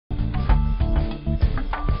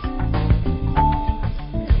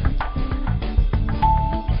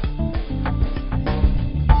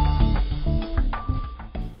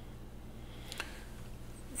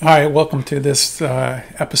Hi, welcome to this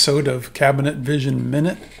episode of Cabinet Vision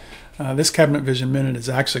Minute. This Cabinet Vision Minute is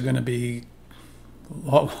actually going to be a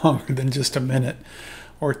lot longer than just a minute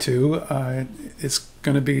or two. It's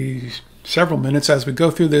going to be several minutes as we go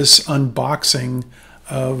through this unboxing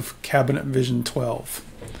of Cabinet Vision 12.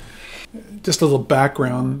 Just a little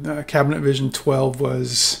background. Cabinet Vision 12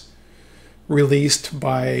 was released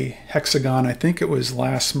by Hexagon. I think it was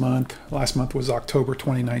last month. Last month was October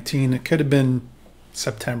 2019. It could have been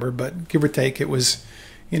September, but give or take, it was,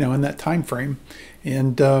 in that time frame.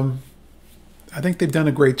 And I think they've done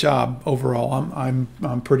a great job overall.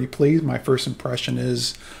 I'm pretty pleased. My first impression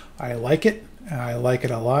is I like it. I like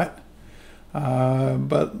it a lot.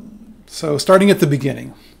 But so starting at the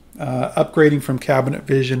beginning, upgrading from Cabinet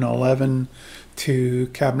Vision 11 to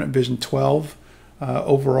Cabinet Vision 12.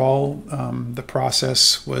 Overall, the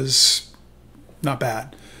process was not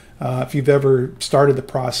bad. If you've ever started the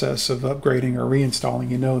process of upgrading or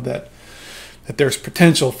reinstalling, you know that there's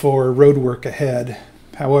potential for road work ahead.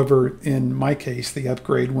 However, in my case, the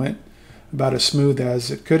upgrade went about as smooth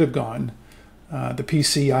as it could have gone. The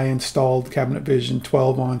PC I installed Cabinet Vision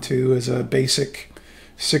 12 onto is a basic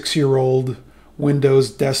 6-year-old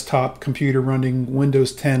Windows desktop computer running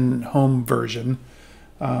Windows 10 home version.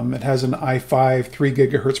 It has an i5 3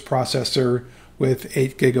 gigahertz processor with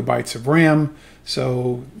 8 gigabytes of RAM,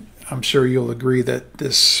 so I'm sure you'll agree that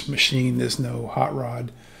this machine is no hot rod.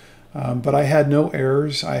 But I had no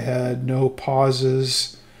errors, I had no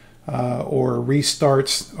pauses or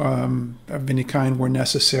restarts of any kind were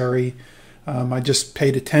necessary. I just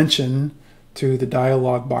paid attention to the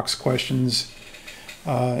dialog box questions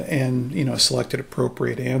and selected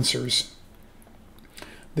appropriate answers.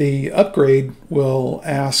 The upgrade will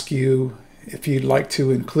ask you if you'd like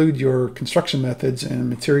to include your construction methods and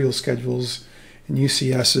material schedules and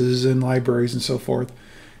UCSs and libraries and so forth,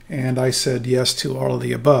 and I said yes to all of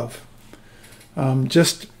the above.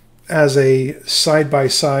 Just as a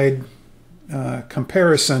side-by-side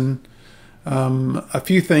comparison, a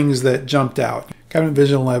few things that jumped out. Cabinet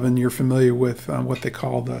Vision 11, you're familiar with what they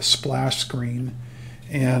call the splash screen,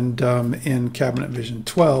 and in Cabinet Vision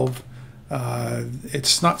 12,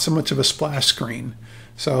 it's not so much of a splash screen.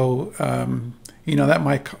 So that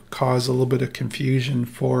might cause a little bit of confusion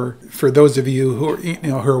for those of you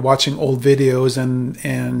who are watching old videos,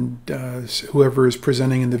 and whoever is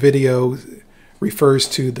presenting in the video refers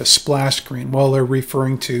to the splash screen. Well, they're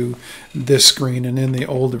referring to this screen, and in the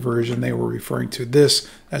older version they were referring to this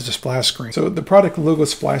as the splash screen. So the product logo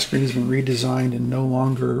splash screen has been redesigned and no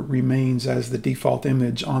longer remains as the default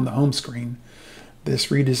image on the home screen. This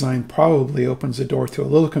redesign probably opens the door to a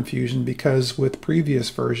little confusion because with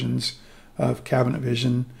previous versions of Cabinet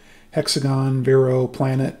Vision, Hexagon, Vero,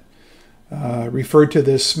 Planet referred to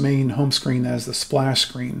this main home screen as the splash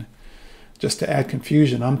screen. Just to add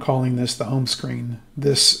confusion, I'm calling this the home screen.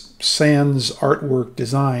 This sans artwork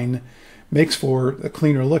design makes for a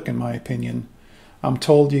cleaner look in my opinion. I'm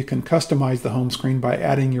told you can customize the home screen by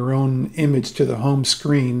adding your own image to the home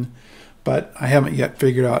screen, but I haven't yet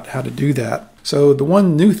figured out how to do that. So the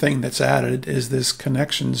one new thing that's added is this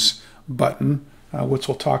connections button, which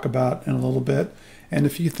we'll talk about in a little bit. And a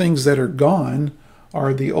few things that are gone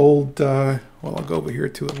are the old, well, I'll go over here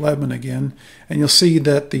to 11 again, and you'll see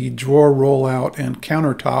that the drawer rollout and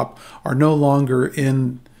countertop are no longer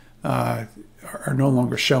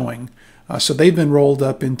showing. So they've been rolled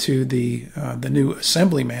up into the new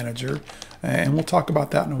assembly manager, and we'll talk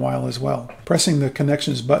about that in a while as well. Pressing the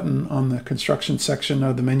connections button on the construction section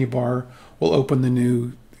of the menu bar will open the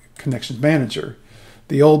new connections manager.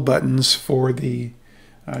 The old buttons for the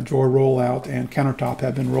drawer rollout and countertop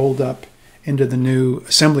have been rolled up into the new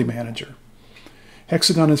assembly manager.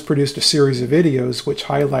 Hexagon has produced a series of videos which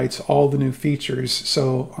highlights all the new features,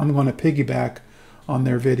 so I'm going to piggyback on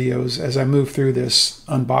their videos as I move through this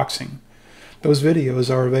unboxing. Those videos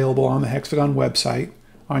are available on the Hexagon website,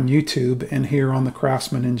 on YouTube, and here on the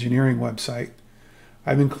Craftsman Engineering website.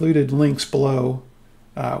 I've included links below.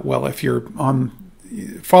 Well, if you're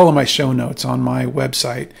follow my show notes on my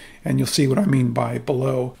website and you'll see what I mean by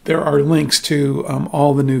below. There are links to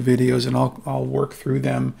all the new videos, and I'll work through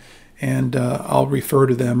them, and I'll refer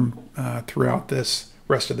to them throughout this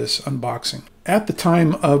rest of this unboxing. At the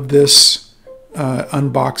time of this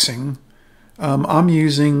unboxing, I'm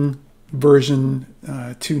using version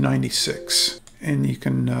 296, and you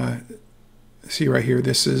can see right here,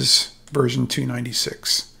 this is version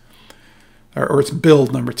 296. Or it's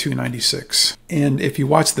build number 296. And if you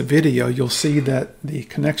watch the video, you'll see that the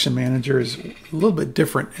connection manager is a little bit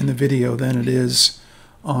different in the video than it is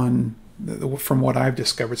on from what I've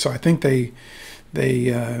discovered. So I think they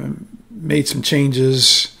made some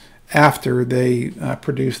changes after they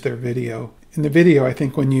produce their video. In the video, I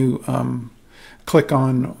think when you click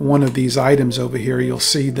on one of these items over here, you'll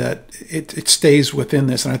see that it stays within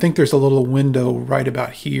this. And I think there's a little window right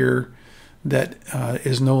about here that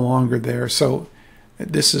is no longer there. So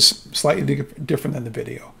this is slightly different than the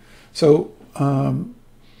video. So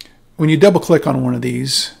when you double click on one of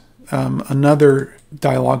these, another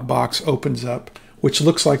dialog box opens up, which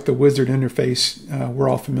looks like the wizard interface we're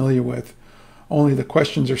all familiar with, only the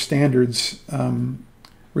questions or standards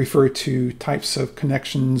refer to types of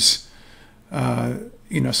connections.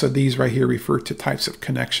 So these right here refer to types of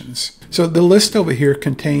connections. So the list over here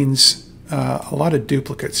contains a lot of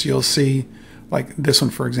duplicates. You'll see, like this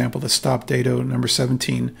one, for example, the stop dado number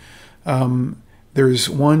 17. There's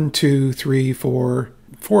 1, 2, 3, 4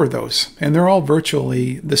 of those, and they're all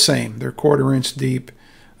virtually the same. They're 1/4 inch deep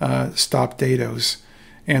stop dados,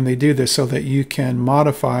 and they do this so that you can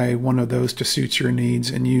modify one of those to suit your needs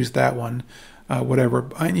and use that one, whatever.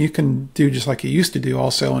 And you can do just like you used to do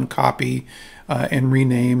also, and copy and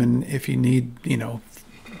rename. And if you need,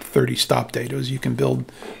 30 stop dados, you can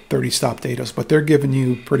build 30 stop dados. But they're giving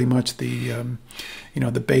you pretty much the,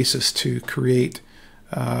 the basis to create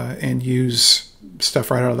and use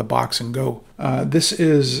stuff right out of the box and go. This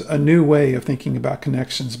is a new way of thinking about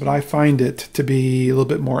connections, but I find it to be a little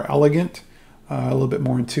bit more elegant, a little bit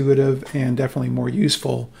more intuitive, and definitely more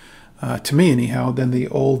useful, to me anyhow, than the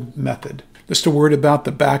old method. Just a word about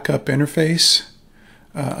the backup interface.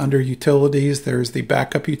 Under utilities, there's the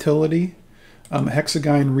backup utility.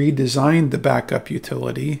 Hexagon redesigned the backup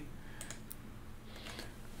utility.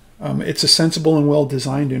 It's a sensible and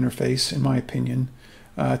well-designed interface, in my opinion.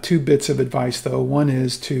 2 bits of advice, though. One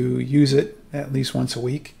is to use it at least once a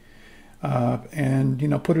week,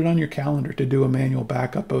 and put it on your calendar to do a manual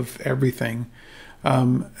backup of everything.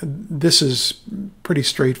 This is pretty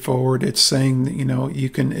straightforward. It's saying that, you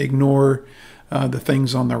can ignore the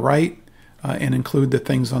things on the right and include the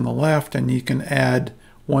things on the left, and you can add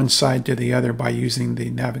one side to the other by using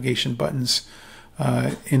the navigation buttons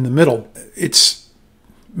in the middle. It's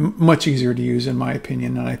much easier to use, in my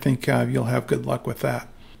opinion, and I think you'll have good luck with that.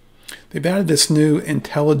 They've added this new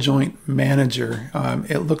IntelliJoint Manager.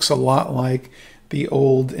 It looks a lot like the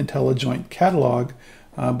old IntelliJoint catalog,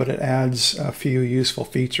 but it adds a few useful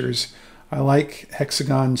features. I like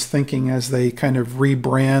Hexagon's thinking as they kind of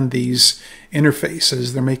rebrand these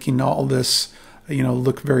interfaces. They're making all this,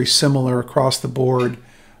 look very similar across the board,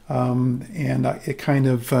 and it kind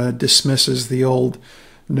of dismisses the old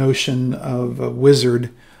notion of a wizard.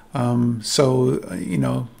 So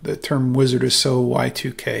the term wizard is so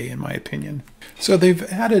Y2K, in my opinion. So they've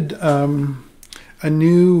added a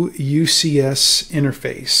new UCS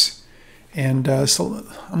interface, and so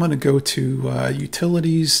I'm going to go to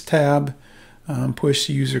Utilities tab, push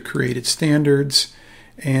User Created Standards,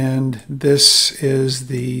 and this is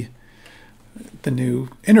the new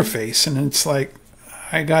interface. And it's like,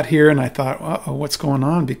 I got here and I thought, uh-oh, what's going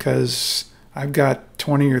on? Because I've got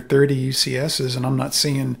 20 or 30 UCSs and I'm not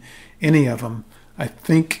seeing any of them. I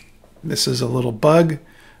think this is a little bug,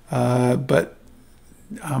 but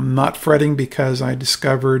I'm not fretting, because I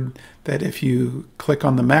discovered that if you click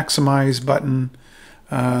on the maximize button,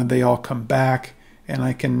 they all come back, and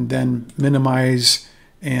I can then minimize,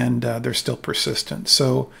 and they're still persistent.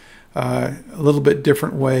 So a little bit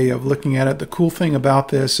different way of looking at it. The cool thing about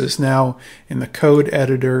this is now in the code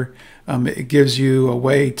editor, it gives you a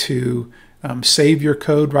way to save your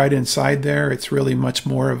code right inside there. It's really much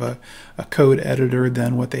more of a code editor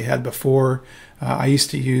than what they had before. I used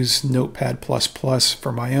to use Notepad++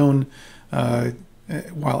 for my own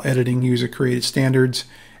while editing user created standards,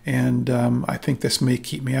 and I think this may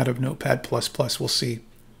keep me out of Notepad++. We'll see.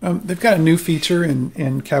 They've got a new feature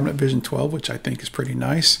in Cabinet Vision 12, which I think is pretty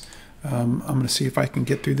nice. I'm going to see if I can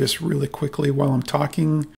get through this really quickly while I'm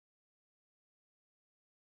talking.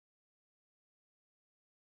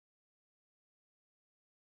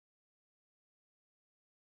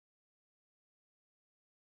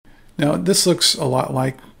 Now this looks a lot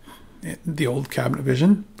like the old Cabinet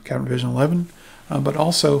Vision 11, but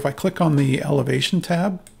also if I click on the Elevation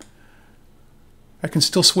tab, I can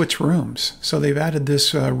still switch rooms. So they've added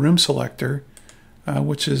this room selector,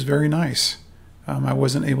 which is very nice. I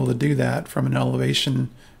wasn't able to do that from an elevation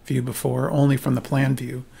view before, only from the plan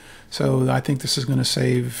view. So I think this is going to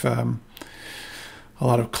save a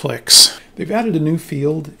lot of clicks. They've added a new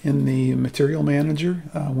field in the Material Manager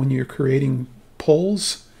when you're creating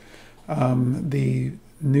polls. The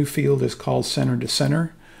new field is called Center to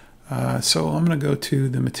Center. So I'm going to go to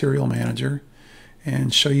the Material Manager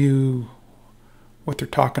and show you what they're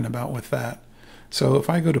talking about with that. So if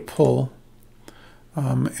I go to pull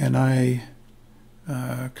and I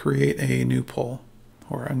create a new pull,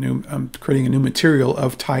 or I'm creating a new material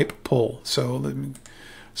of type pull. So let me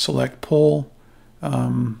select pull.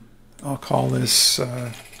 I'll call this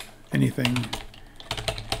anything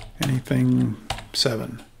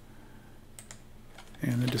 7,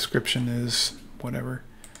 and the description is whatever.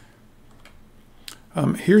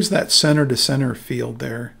 Here's that center to center field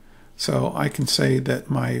there. So I can say that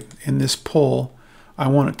in this pull, I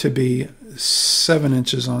want it to be 7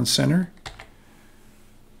 inches on center.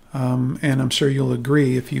 And I'm sure you'll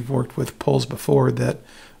agree, if you've worked with pulls before, that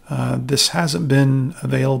this hasn't been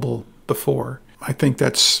available before. I think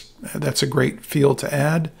that's a great field to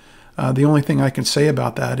add. The only thing I can say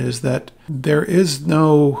about that is that there is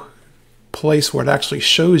no place where it actually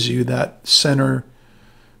shows you that center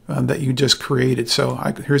that you just created. So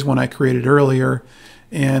here's one I created earlier,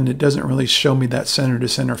 and it doesn't really show me that center to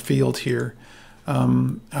center field here.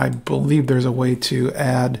 I believe there's a way to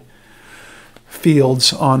add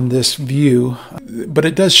fields on this view, but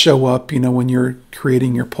it does show up, when you're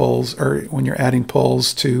creating your pulls, or when you're adding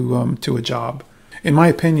pulls to a job. In my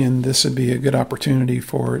opinion, this would be a good opportunity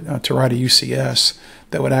to write a UCS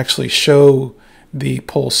that would actually show the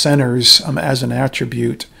pull centers as an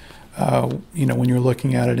attribute. When you're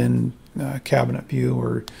looking at it in cabinet view,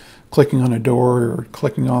 or clicking on a door, or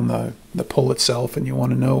clicking on the pull itself, and you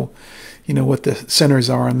want to know what the centers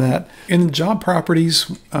are on that. In job properties,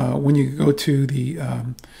 when you go to the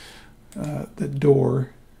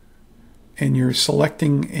door and you're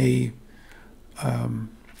selecting a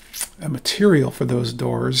material for those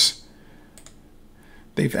doors,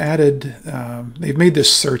 they've made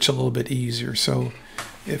this search a little bit easier. So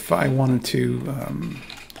if I wanted to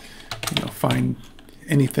find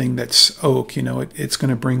anything that's oak, it's going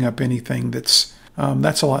to bring up anything that's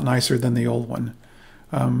a lot nicer than the old one.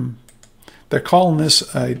 They're calling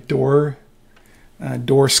this a door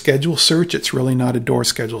schedule search. It's really not a door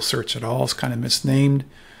schedule search at all. It's kind of misnamed.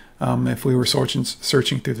 If we were searching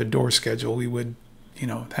through the door schedule, we would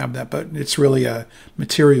have that, but it's really a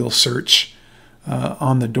material search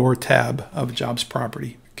on the door tab of Jobs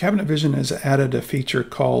Property. Cabinet Vision has added a feature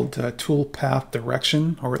called toolpath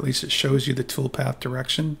direction, or at least it shows you the toolpath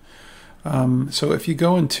direction. So if you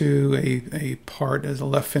go into a part as a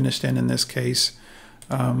left finished in this case,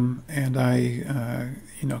 and I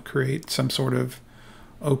create some sort of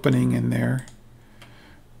opening in there,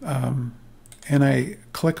 and I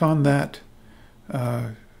click on that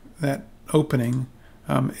opening,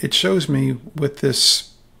 it shows me with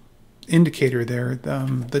this indicator there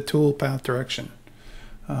the toolpath direction.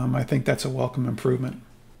 I think that's a welcome improvement.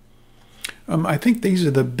 I think these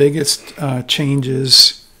are the biggest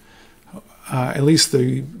changes. At least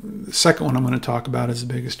the second one I'm going to talk about is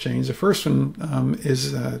the biggest change. The first one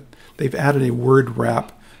is they've added a word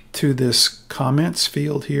wrap to this comments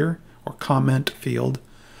field here, or comment field.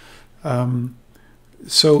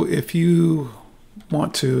 So if you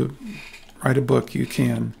want to write a book, you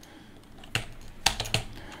can.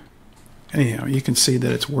 Anyhow, you can see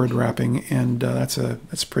that it's word wrapping, and that's a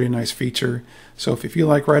pretty nice feature. So if you feel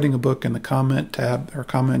like writing a book in the comment tab or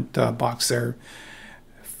comment box there,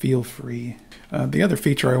 feel free. The other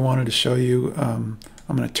feature I wanted to show you, I'm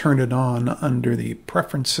going to turn it on under the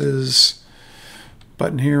Preferences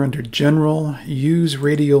button here under General, Use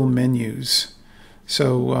Radial Menus.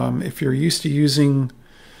 So if you're used to using,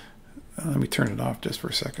 let me turn it off just for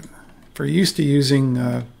a second. If you're used to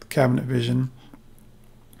using Cabinet Vision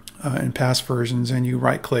in past versions, and you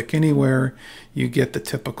right-click anywhere, you get the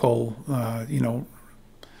typical,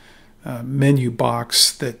 menu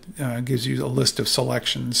box that gives you a list of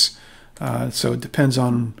selections. So it depends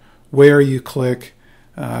on where you click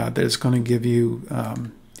that it's going to give you,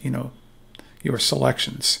 your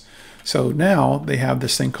selections. So now they have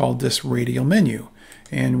this thing called this radial menu,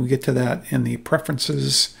 and we get to that in the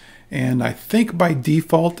Preferences. And I think by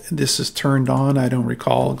default this is turned on. I don't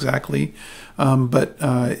recall exactly. But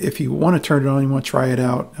if you want to turn it on, you want to try it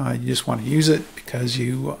out, you just want to use it because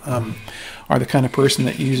you are the kind of person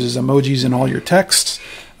that uses emojis in all your texts,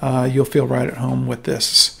 you'll feel right at home with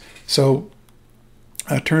this. So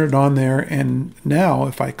turn it on there, and now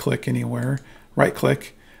if I click anywhere, right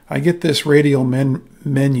click, I get this radial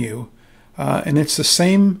menu, and it's the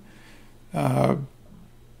same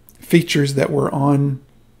features that were on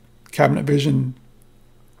Cabinet Vision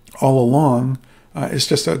all along. It's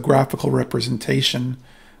just a graphical representation,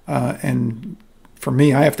 and for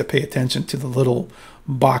me, I have to pay attention to the little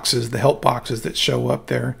boxes, the help boxes that show up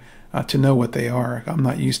there to know what they are. I'm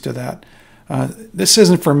not used to that. This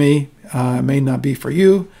isn't for me. It may not be for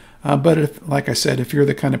you, but if, like I said, if you're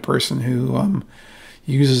the kind of person who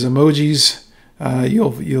uses emojis,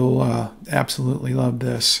 you'll absolutely love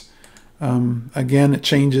this. Again, it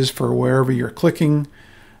changes for wherever you're clicking.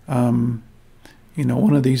 You know,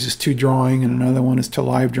 one of these is to drawing and another one is to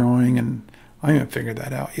live drawing, and I haven't figured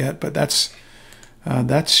that out yet, but that's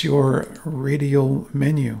your radial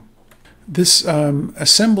menu. This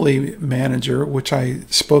assembly manager, which I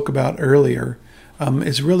spoke about earlier,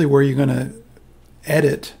 is really where you're going to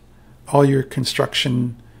edit all your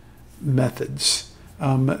construction methods.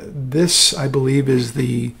 This, I believe, is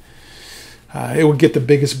it will get the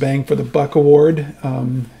biggest bang for the buck award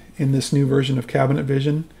in this new version of Cabinet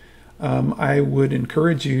Vision. I would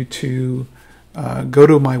encourage you to go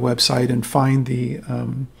to my website and find the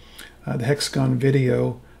Hexagon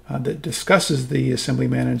video that discusses the assembly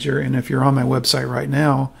manager. And if you're on my website right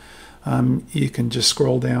now, you can just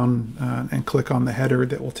scroll down and click on the header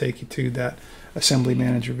that will take you to that assembly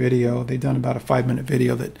manager video. They've done about a 5-minute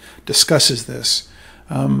video that discusses this.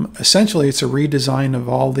 Essentially, it's a redesign of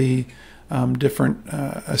all the different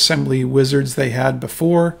assembly wizards they had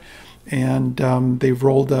before, and they've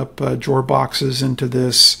rolled up drawer boxes into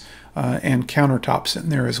this and countertops in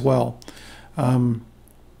there as well.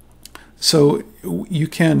 So you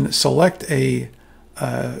can select a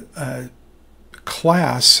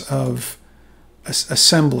class of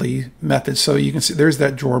assembly methods. So you can see there's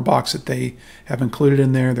that drawer box that they have included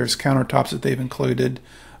in there. There's countertops that they've included,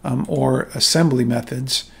 or assembly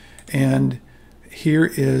methods. And here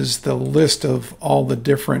is the list of all the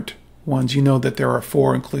different ones. You know that there are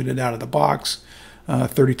 4 included out of the box: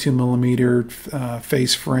 32 millimeter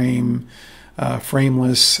face frame,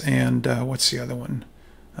 frameless, and what's the other one?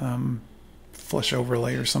 Flush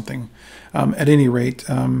overlay or something. At any rate,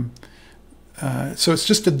 so it's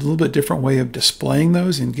just a little bit different way of displaying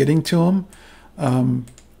those and getting to them.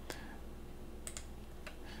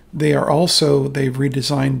 They've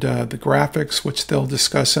redesigned the graphics, which they'll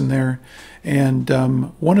discuss in there. And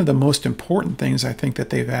one of the most important things I think that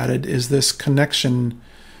they've added is this connection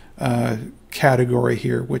category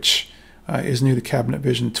here, which is new to Cabinet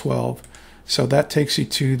Vision 12. So that takes you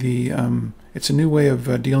to the, it's a new way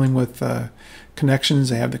of dealing with connections.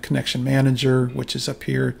 They have the connection manager, which is up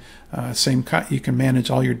here. You can manage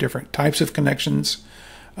all your different types of connections.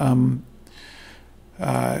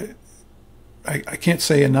 I can't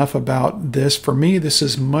say enough about this. For me, this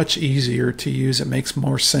is much easier to use. It makes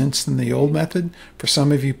more sense than the old method. For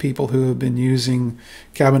some of you people who have been using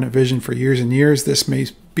Cabinet Vision for years and years, this may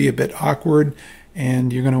be a bit awkward,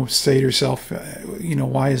 and you're going to say to yourself, you know,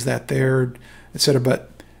 why is that there, etc.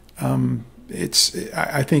 But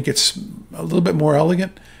I think it's a little bit more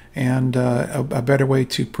elegant and a better way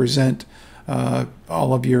to present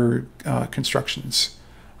all of your constructions.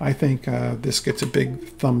 I think this gets a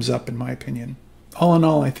big thumbs up in my opinion. All in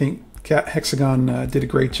all, I think Hexagon did a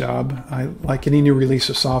great job. Like any new release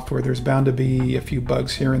of software, there's bound to be a few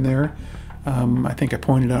bugs here and there. I think I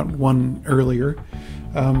pointed out one earlier.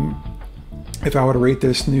 If I were to rate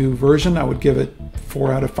this new version, I would give it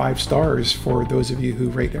 4 out of 5 stars for those of you who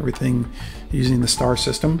rate everything using the star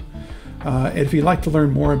system. If you'd like to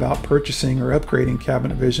learn more about purchasing or upgrading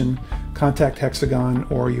Cabinet Vision, contact Hexagon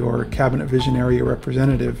or your Cabinet Vision area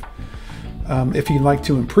representative. If you'd like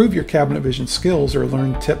to improve your Cabinet Vision skills or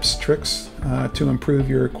learn tips, tricks to improve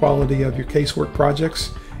your quality of your casework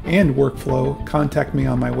projects and workflow, contact me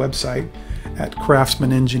on my website at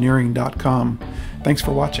craftsmanengineering.com. Thanks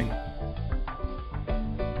for watching.